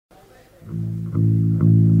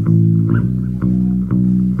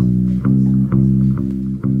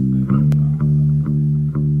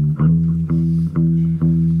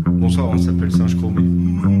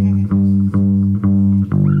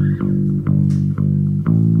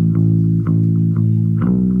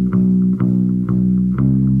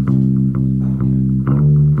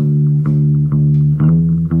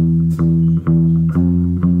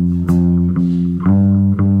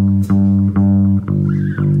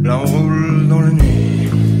Là on roule dans la nuit,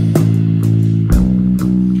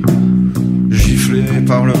 giflé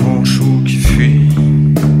par le vent chaud qui fuit.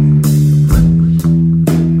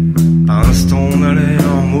 Par instant on a l'air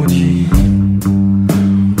maudit.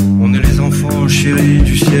 On est les enfants chéris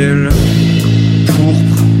du ciel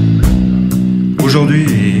pourpre.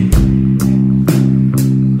 Aujourd'hui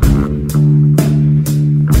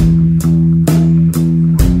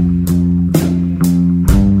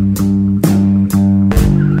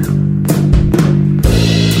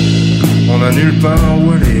on n'a nulle part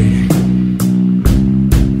où aller.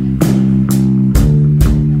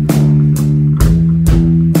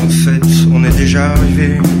 En fait, on est déjà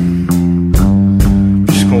arrivé,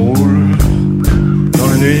 puisqu'on roule dans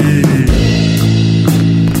la nuit.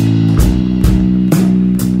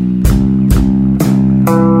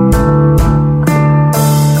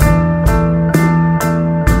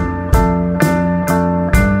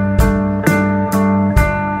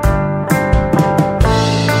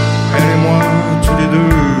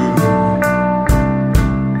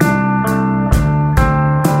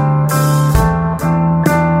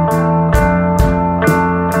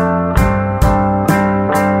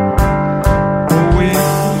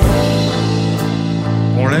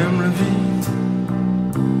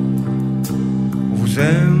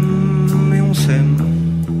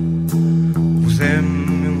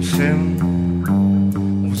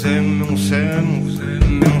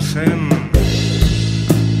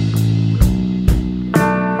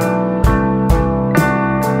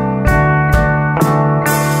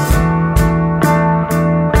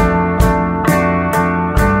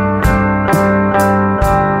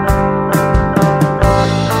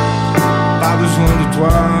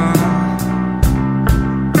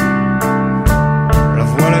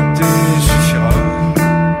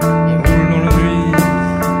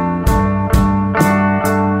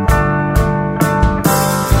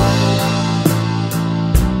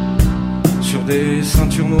 Des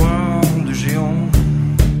ceintures noires de géants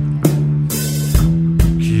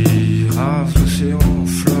qui rasent l'océan,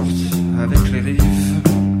 flirtent avec les rives.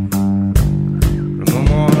 Le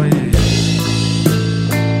moment arrive.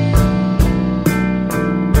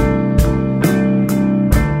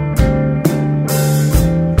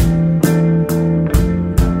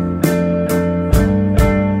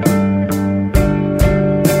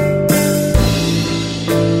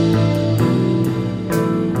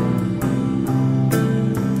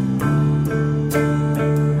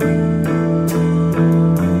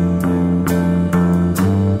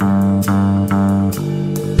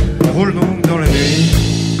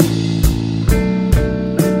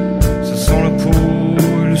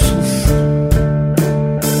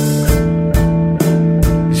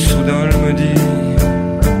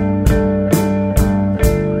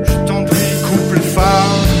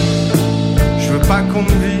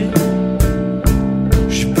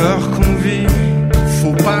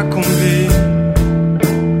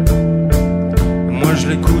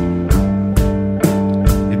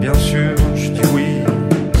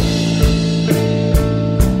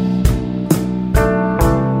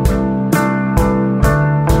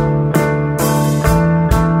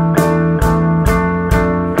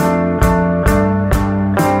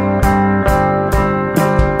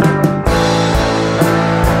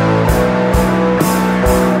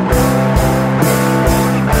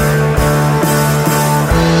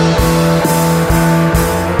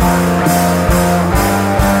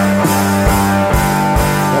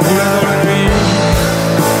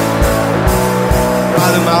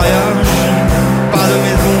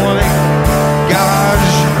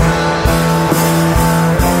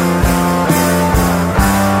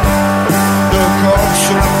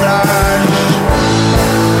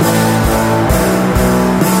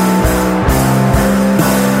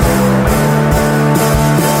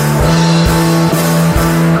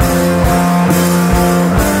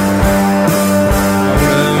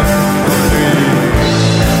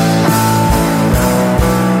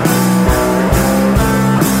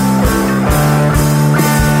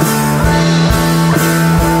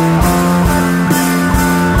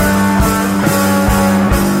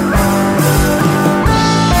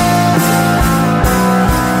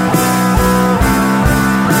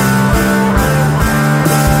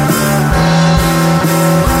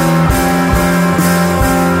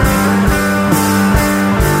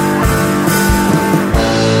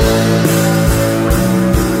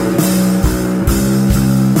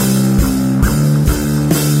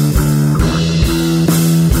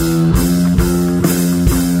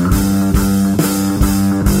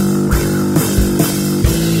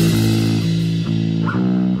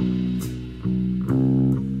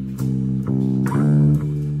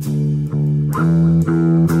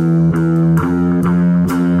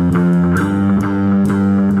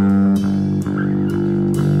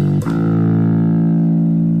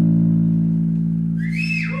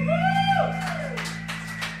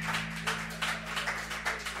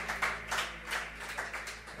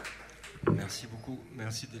 Merci beaucoup,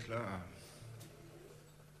 merci d'être là.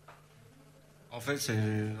 En fait, c'est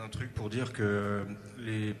un truc pour dire que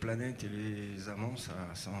les planètes et les amants,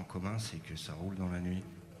 ça en commun, c'est que ça roule dans la nuit.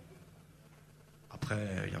 Après,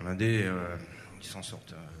 il y en a des qui s'en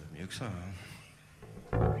sortent mieux que ça.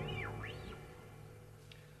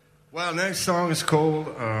 Well, next song is called...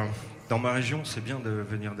 dans ma région, c'est bien de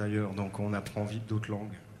venir d'ailleurs, donc on apprend vite d'autres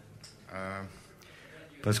langues.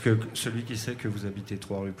 Parce que celui qui sait que vous habitez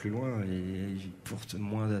 3 rues plus loin, il porte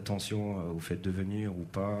moins d'attention au fait de venir ou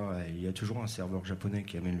pas. Il y a toujours un serveur japonais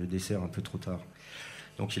qui amène le dessert un peu trop tard.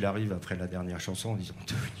 Donc il arrive après la dernière chanson en disant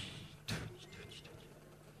Tony.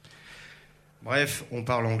 Bref, on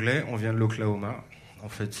parle anglais, on vient de l'Oklahoma. En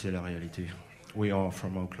fait, c'est la réalité. We are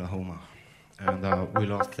from Oklahoma. And we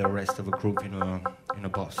lost the rest of the group in a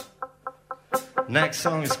bus. Next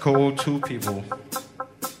song is called Two People.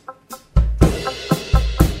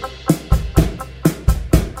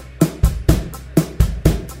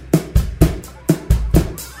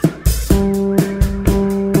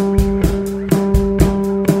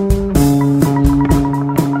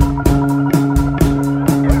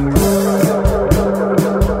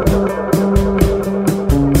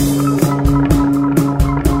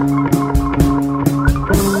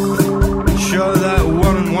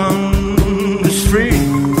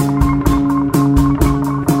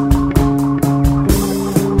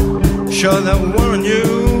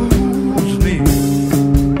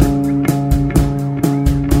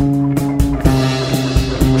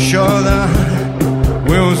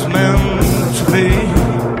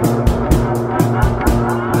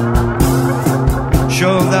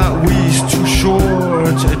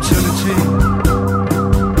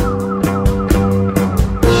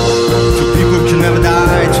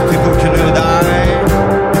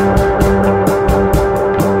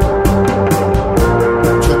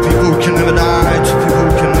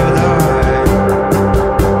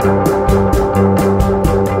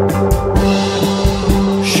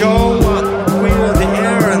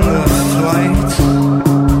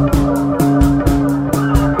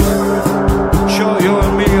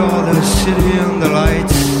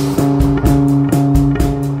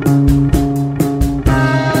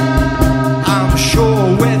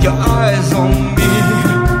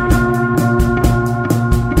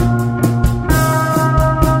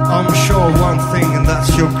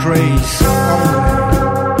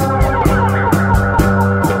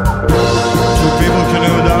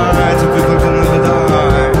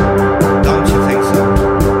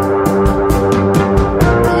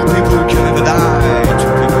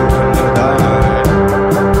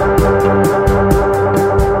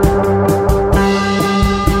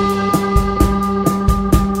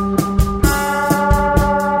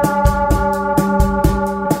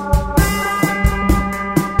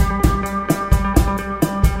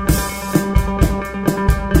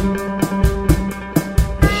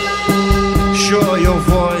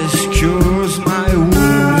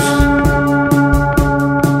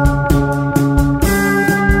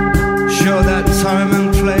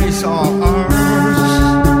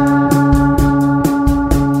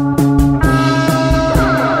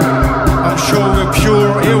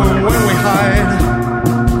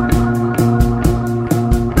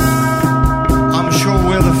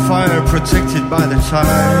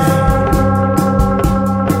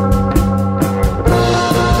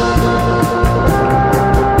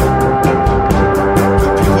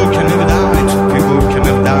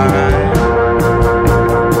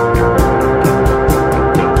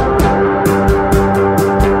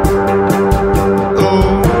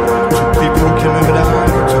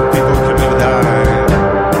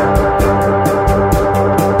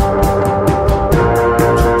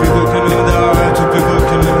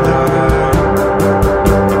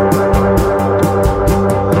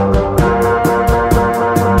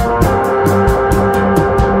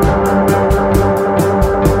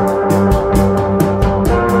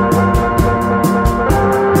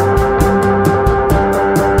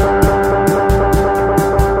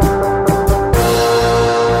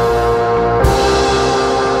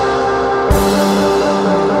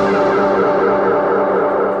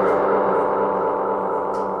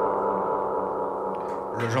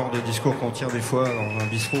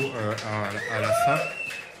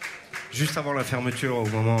 Fermeture au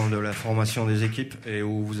moment de la formation des équipes et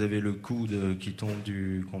où vous avez le coude qui tombe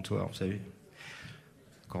du comptoir, vous savez,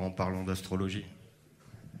 quand parlons d'astrologie.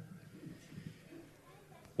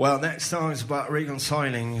 Well, next song is about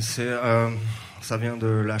reconciling. Ça vient de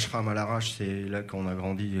l'ashram à l'arrache, c'est là qu'on a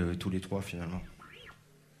grandi tous les trois finalement.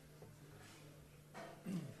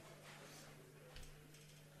 Je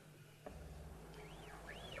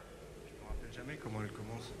me rappelle jamais comment elle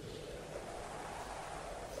commence.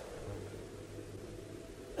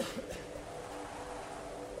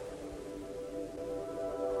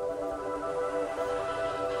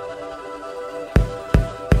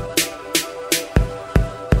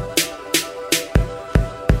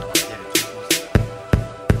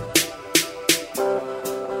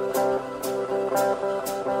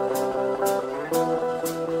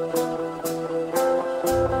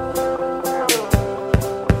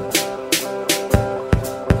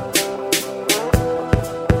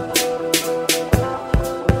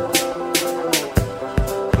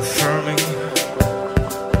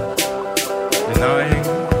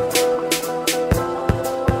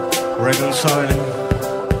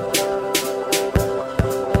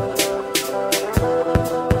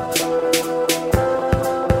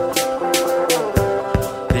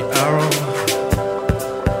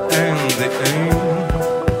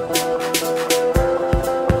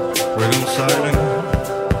 reconciling.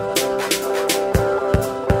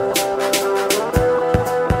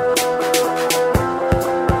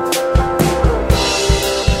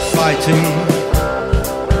 Fighting,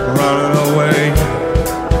 running away,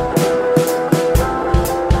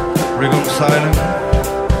 reconciling.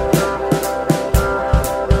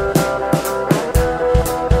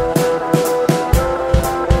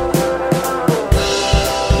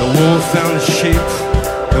 The wolf found the sheep,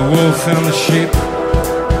 the wolf found the sheep.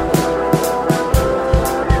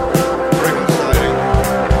 Reconciling.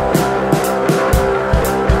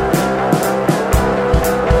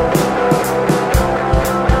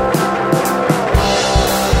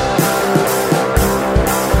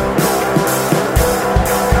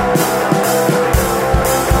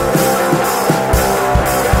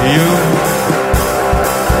 You,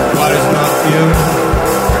 what is not you?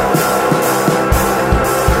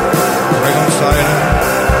 Reconciling.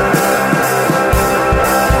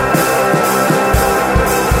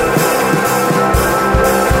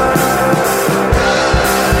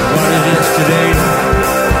 What it is today,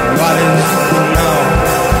 what is now?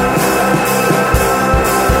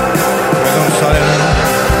 Reconciling.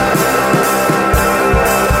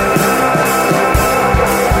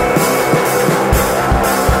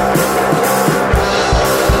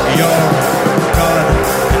 Your God,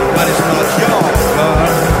 what is not your God?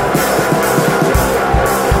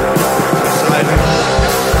 Reconciling.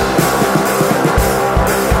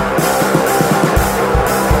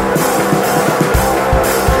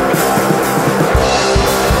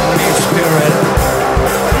 New spirit,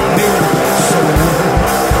 new soul.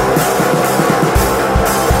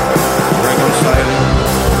 Reconciling.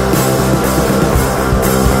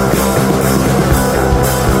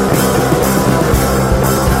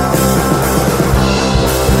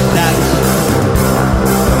 That,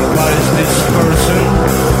 what is this person?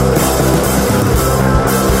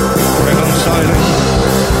 Reconciling.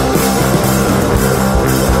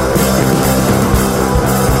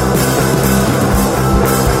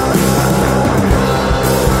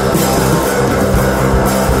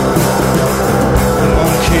 The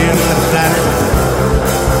monkey and the planet.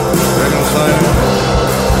 Reconciling.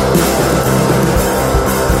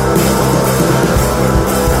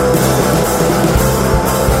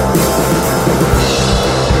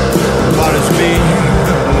 What is me?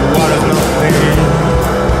 What is not me?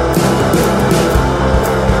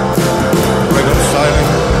 Reconciling.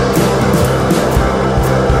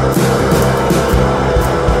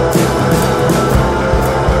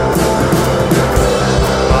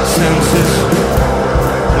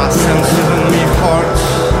 My senses and me hearts.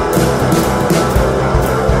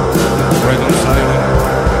 Reconciling.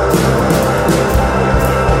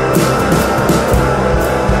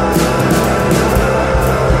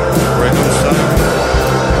 Reconciling.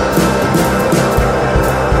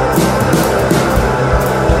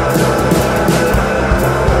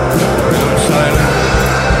 Reconciling.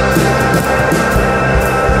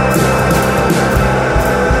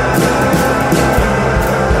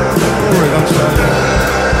 Reconciling.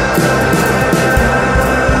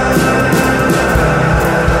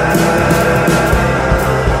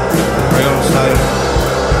 Reconciling.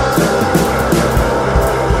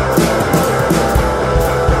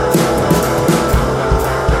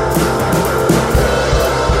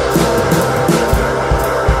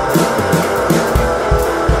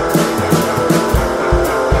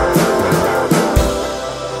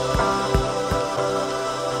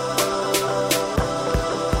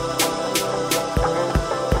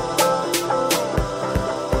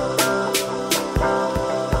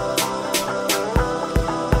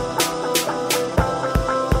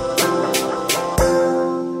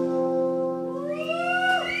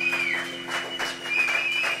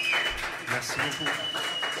 Merci beaucoup.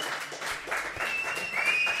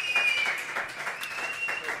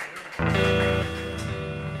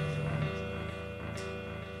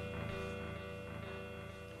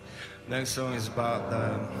 Next song is about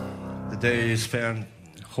the day you spent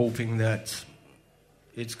hoping that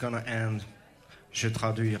it's gonna end. Je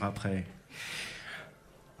traduire après.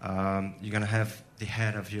 You're gonna have the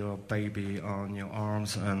head of your baby on your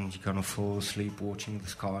arms and you're gonna fall asleep watching the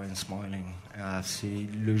sky and smiling. C'est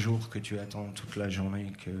le jour que tu attends toute la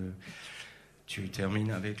journée, que tu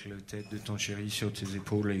termines avec la tête de ton chéri sur tes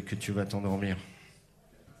épaules et que tu vas t'endormir.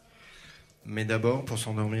 Mais d'abord, pour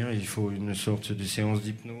s'endormir, il faut une sorte de séance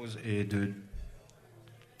d'hypnose et de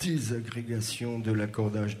désagrégation de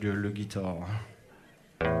l'accordage de la guitare.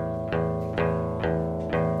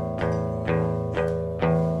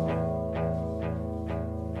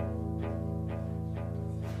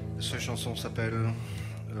 Cette chanson s'appelle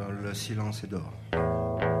Le silence est d'or.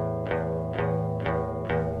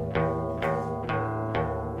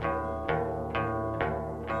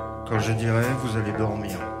 Quand je dirai, vous allez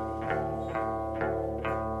dormir.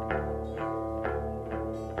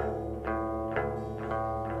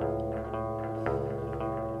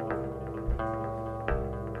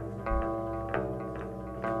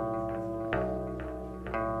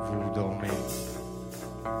 Vous dormez.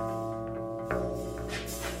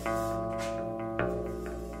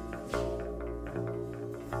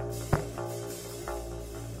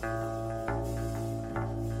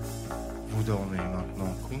 Vous dormez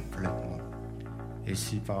maintenant complètement. Et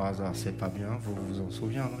si par hasard c'est pas bien, vous vous en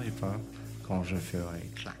souviendrez pas quand je ferai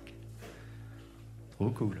clac. Trop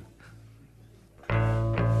cool.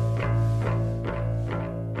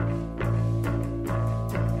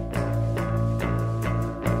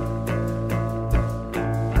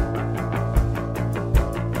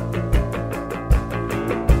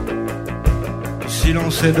 Le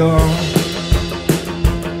silence est d'or,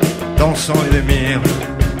 dans le sang et les mires.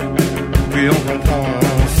 Puis on comprend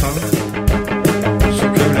enfin ce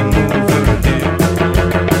que l'amour veut dire.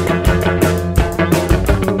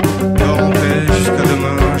 Dors en paix jusqu'à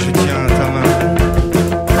demain, je tiens ta main.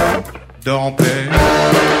 Dors en paix.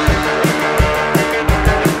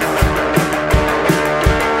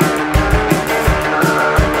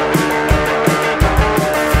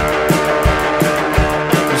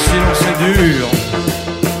 Le silence est dur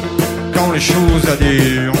quand les choses à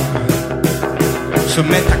dire se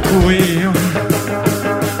mettent à courir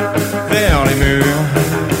vers les murs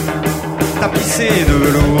tapissés de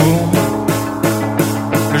velours,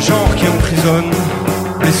 le genre qui emprisonne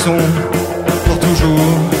les sons pour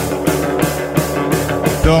toujours.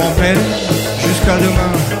 Dors en paix jusqu'à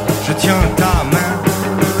demain, je tiens ta main.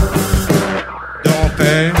 Dors en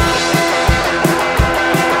paix.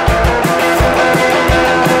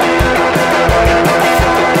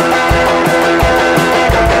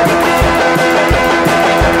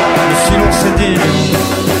 C'est dire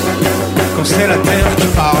quand c'est la terre qui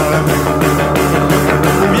parle,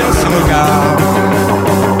 ou bien ses regards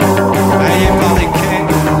rayés par des quais,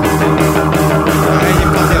 rayés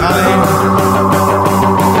par des rails,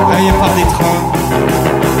 rayés par des trains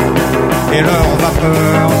et leur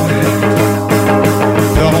vapeur.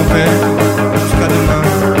 Dors en paix jusqu'à demain,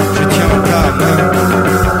 je tiens ta main.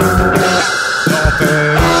 Dors en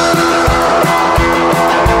paix.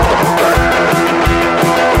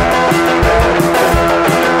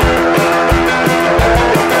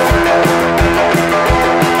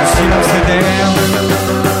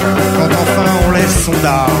 Quand enfin on laisse son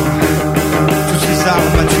dard, toutes ces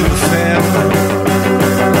armatures de fer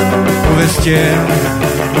au vestiaire,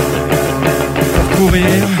 pour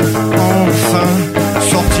courir enfin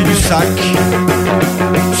sorti du sac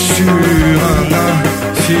sur un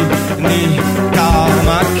infini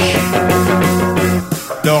tarmac.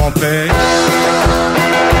 Dors en paix.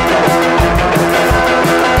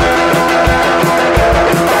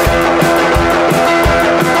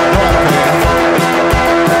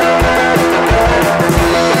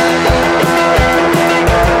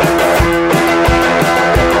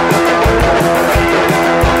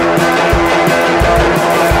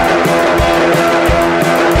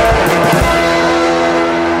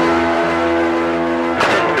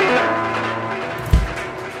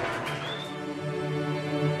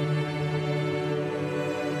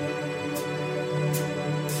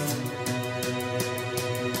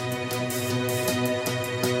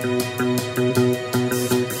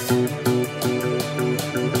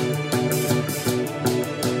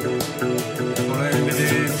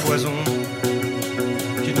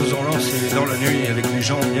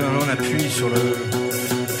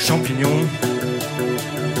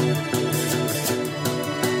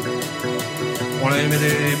 On a aimé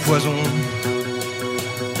des poisons,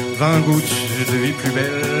 20 gouttes de vie plus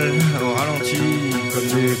belle, au ralenti comme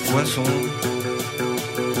des poissons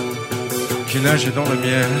qui nageaient dans le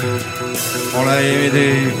miel. On l'a aimé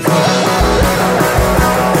des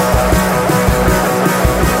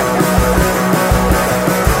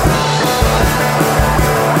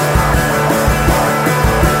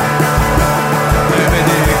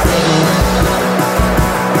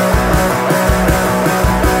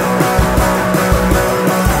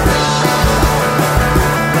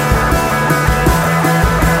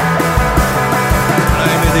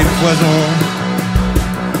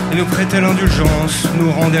Il nous prêtait l'indulgence,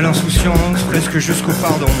 nous rendait l'insouciance, presque jusqu'au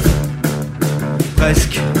pardon.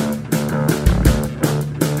 Presque.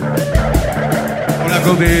 On a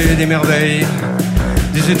gobé des merveilles,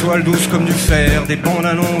 des étoiles douces comme du fer, des bandes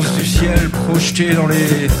annonces du ciel projetées dans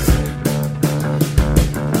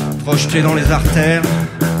les artères.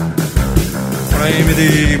 On a aimé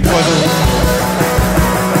des poisons.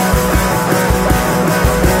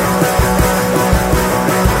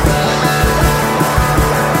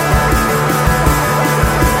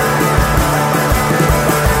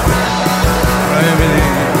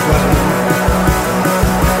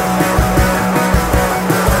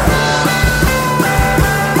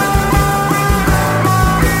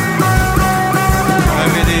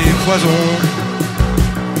 poisons.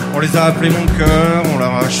 On les a appelés mon cœur, on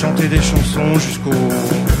leur a chanté des chansons jusqu'aux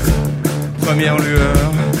premières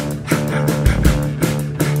lueurs.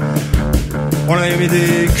 On a aimé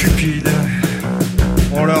des cupides,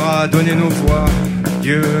 on leur a donné nos voix.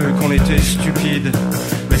 Dieu qu'on était stupides,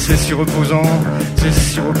 mais c'est si reposant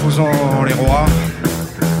les rois,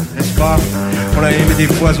 n'est-ce pas? On a aimé des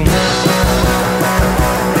poisons.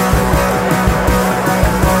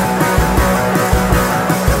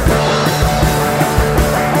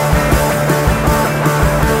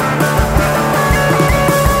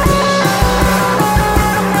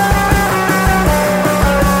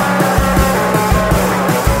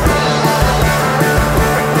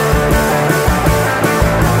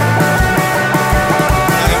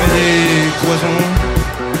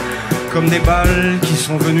 Comme des balles qui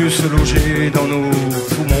sont venues se loger dans nos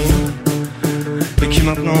poumons et qui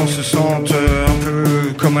maintenant se sentent un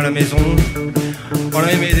peu comme à la maison. On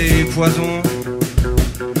a aimé des poisons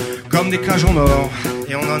comme des cages en or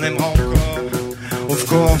et on en aimera encore. Of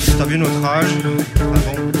course, t'as vu notre âge? Ah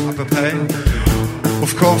bon, à peu près.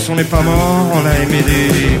 Of course, on n'est pas mort, on a aimé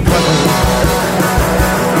des poisons.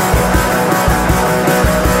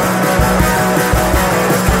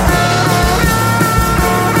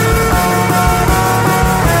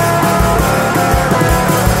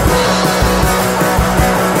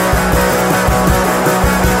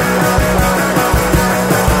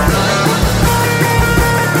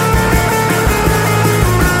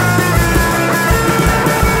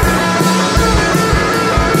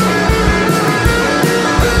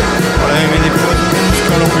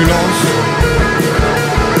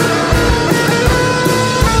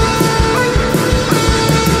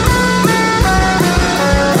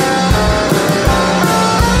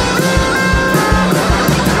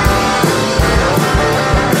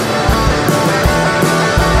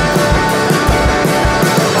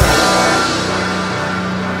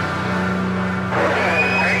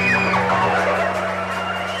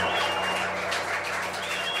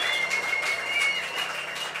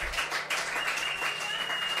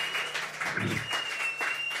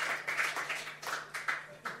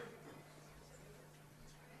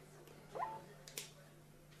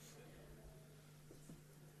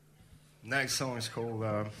 Next song is called,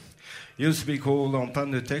 used to be called En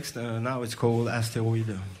panne de texte, now it's called Asteroid.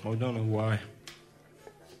 I don't know why.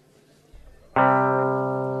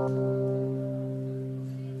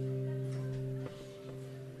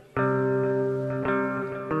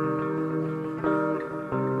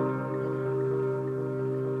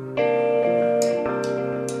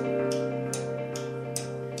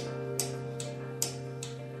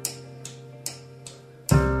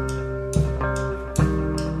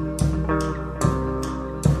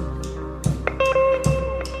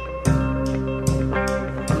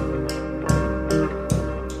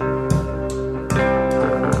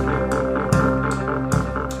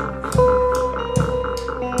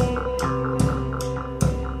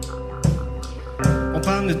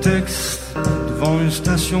 Devant une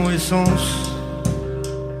station essence,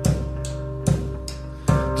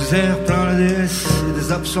 des airs plein la déesse et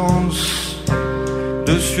des absences,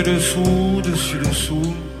 dessus dessous, dessus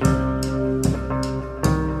dessous.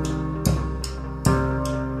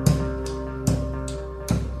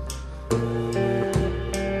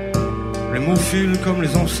 Les mots filent comme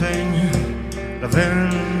les enseignes, la veine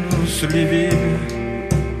se livide.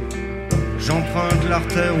 J'emprunte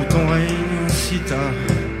l'artère où ton règne, si t'as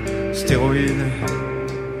stéroïde.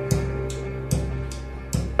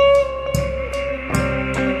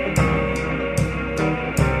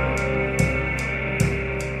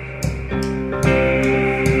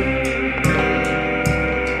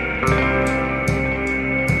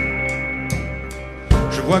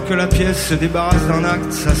 Je vois que la pièce se débarrasse d'un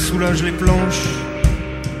acte, ça soulage les planches.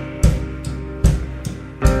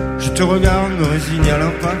 Je te regarde, me résigne à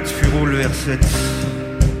l'impact, puis roule vers cette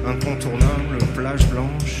incontournable plage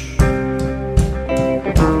blanche.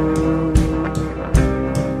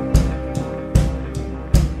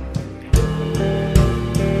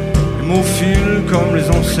 Les mots filent comme les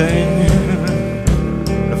enseignes,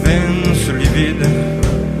 la veine se livide.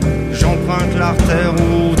 J'emprunte l'artère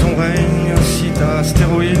où ton règne, si t'as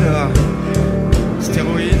stéroïde,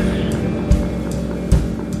 stéroïde.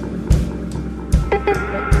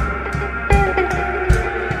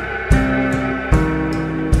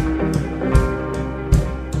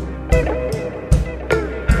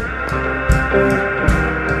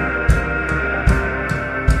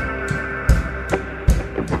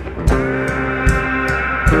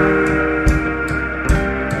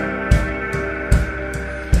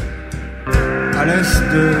 À l'est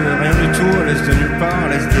de rien du tout, à l'est de nulle part, à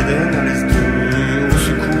l'est d'Éden, à l'est de au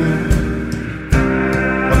secours.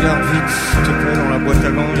 regarde vite, s'il te plaît, dans la boîte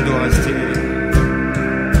à gants, il doit rester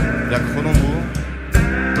la Cronenbourg.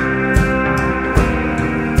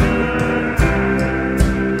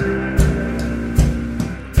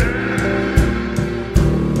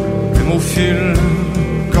 Les mots filent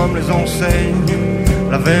comme les enseignes,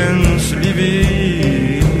 la veine se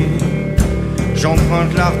livide.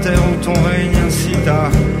 J'emprunte l'artère où ton règne incite à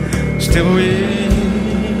stéroïde.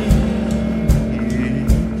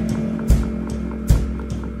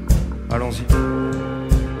 Allons-y.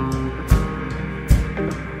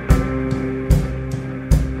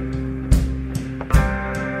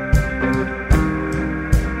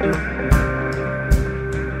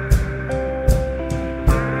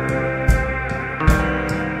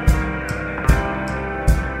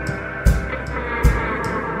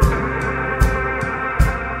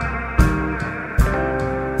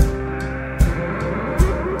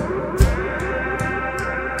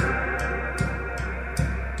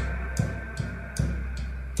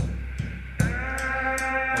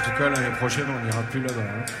 L'année prochaine, on n'ira plus là-bas.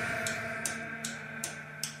 Hein.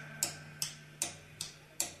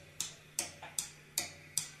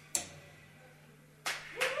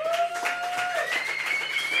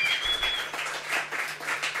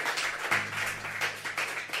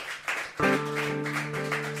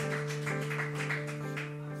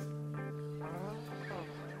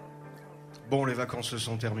 Bon, les vacances se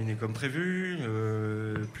sont terminées comme prévu.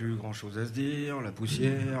 Plus grand-chose à se dire. La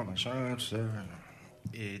poussière, machin, tout ça.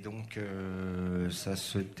 Et donc, ça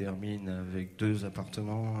se termine avec 2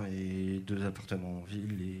 appartements et 2 appartements en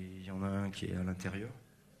ville. Et il y en a un qui est à l'intérieur.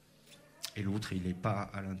 Et l'autre, il n'est pas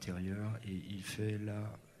à l'intérieur. Et il fait la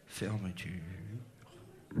fermeture.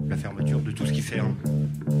 La fermeture de tout ce qui ferme.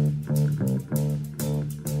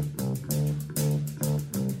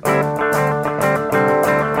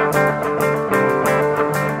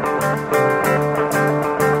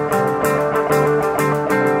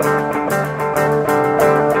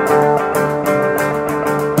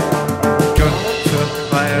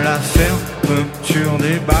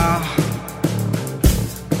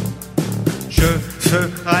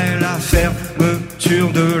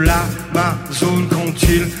 Fermeture de l'Amazon quand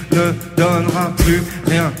il ne donnera plus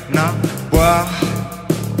rien à boire.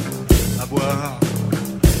 À boire.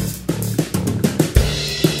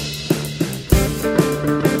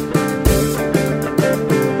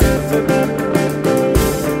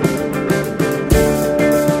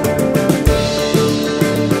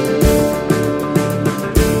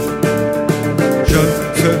 Je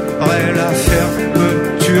ferai la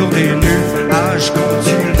fermeture des nuages quand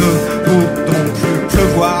ils voudront plus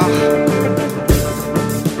pleuvoir.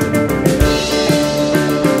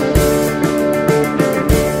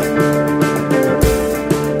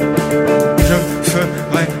 Je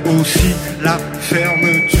ferai aussi la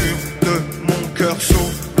fermeture de mon cœur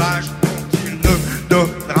sauvage quand il ne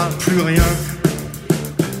donnera plus rien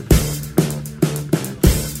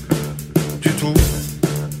du tout.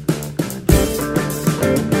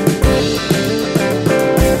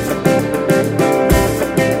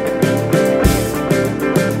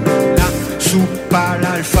 Pas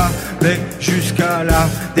l'alphabet jusqu'à la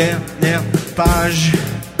dernière page.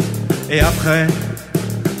 Et après,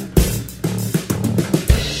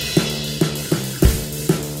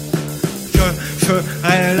 je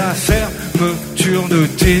ferai la fermeture de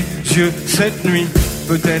tes yeux cette nuit.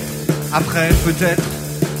 Peut-être, après, peut-être.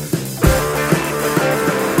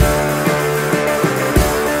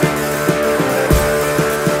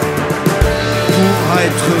 Pour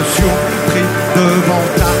être surpris devant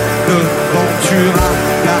ta devanture à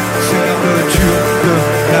la fermeture de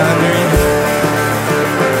la nuit.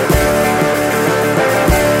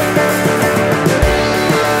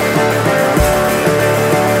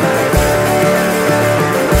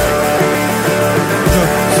 Je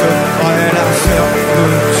ferai la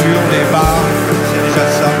fermeture des bars, c'est déjà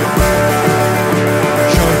ça.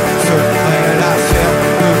 Je ferai la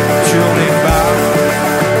fermeture des bars.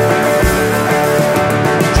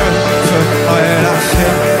 Je ferai la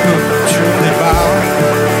fermeture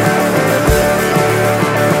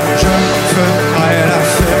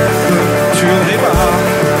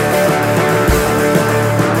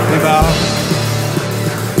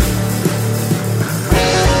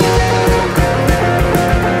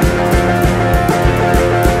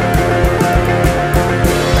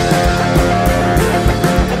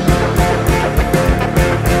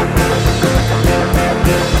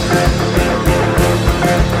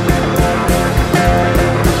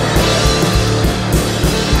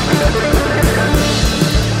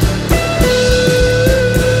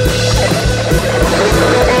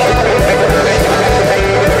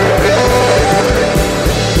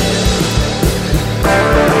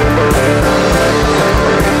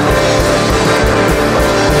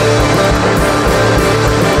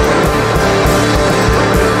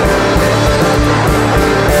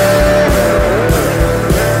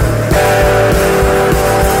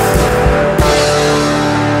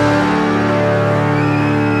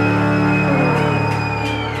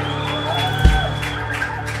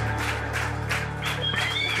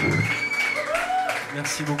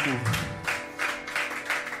Merci beaucoup.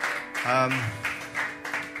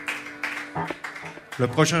 Le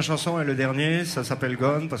prochain chanson est le dernier, ça s'appelle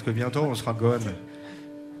Gone, parce que bientôt on sera Gone.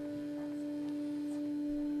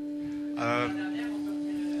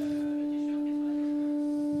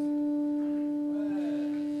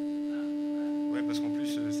 Ouais, parce qu'en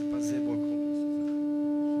plus, c'est pas zèbre.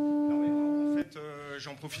 Non, mais en fait,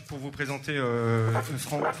 j'en profite pour vous présenter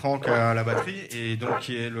Franck à la batterie, et donc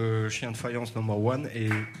qui est le chien de faïence number 1.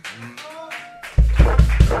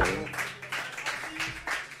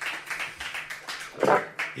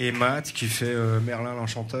 Et Matt qui fait Merlin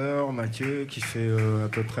l'Enchanteur, Mathieu qui fait à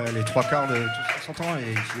peu près les 3/4 de tout ce qu'on s'entend,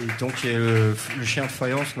 et donc qui est le chien de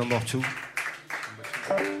faïence number 2.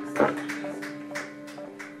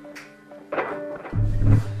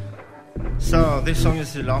 So this song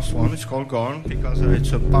is the last one. It's called Gone because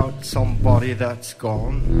it's about somebody that's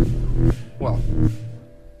gone. Well,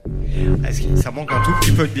 ça manque un tout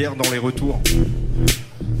petit peu de bière dans les retours.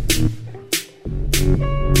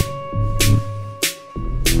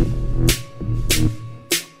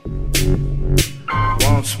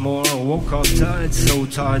 Once more I woke up tired, so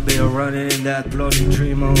tired, be running in that bloody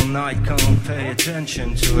dream all night. Can't pay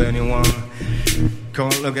attention to anyone,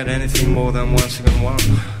 can't look at anything more than one second one.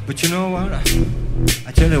 But you know what,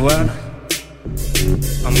 I tell you what,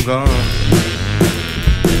 I'm gone.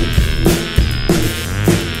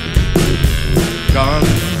 Gone.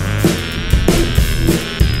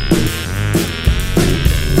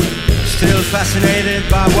 Still fascinated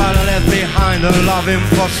by what I left behind. The love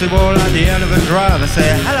impossible at the end of a drive. I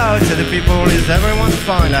say hello to the people, is everyone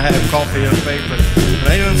fine? I have coffee and papers, and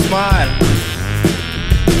I even smile.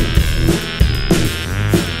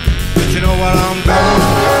 But you know what, I'm gone.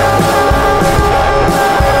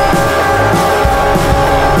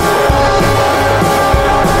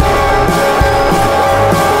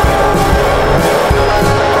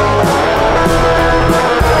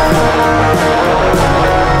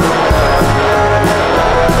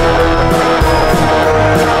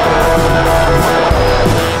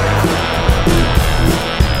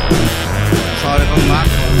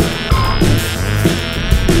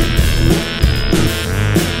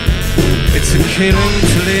 Killing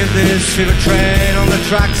to leave this fever train on the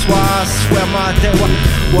tracks. While I swear my day,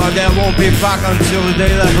 well, there won't be back until the day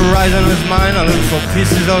that horizon is mine. I look for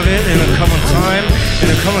pieces of it in a common time,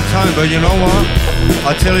 but you know what,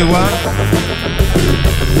 I'll tell you what,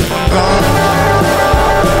 I'm gone.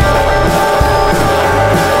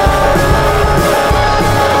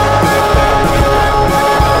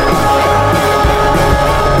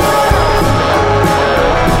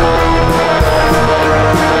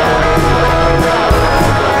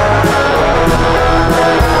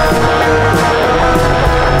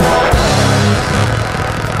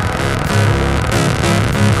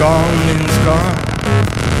 Gone means gone.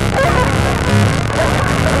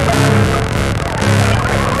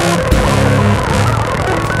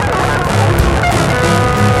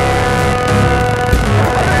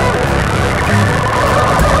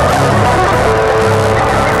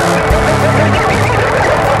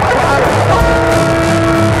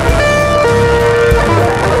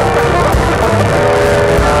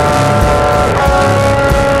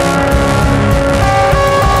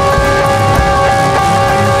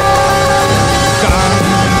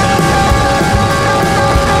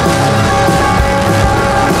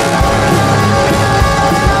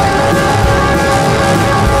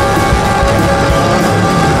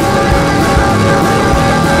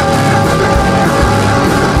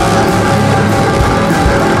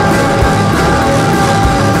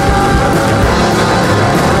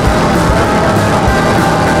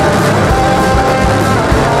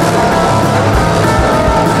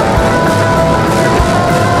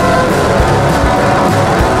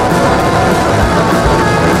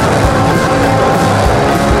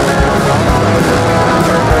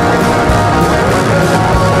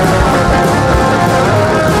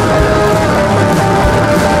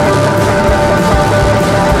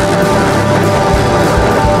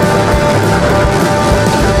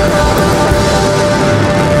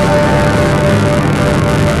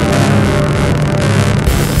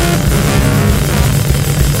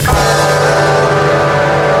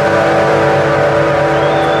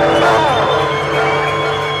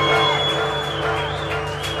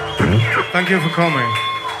 Thank you for coming.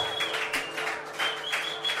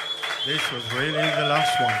 This was really the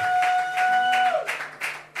last one.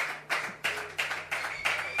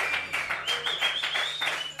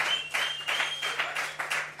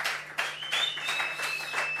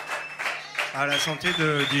 À la santé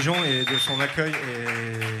de Dijon et de son accueil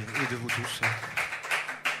et de vous tous.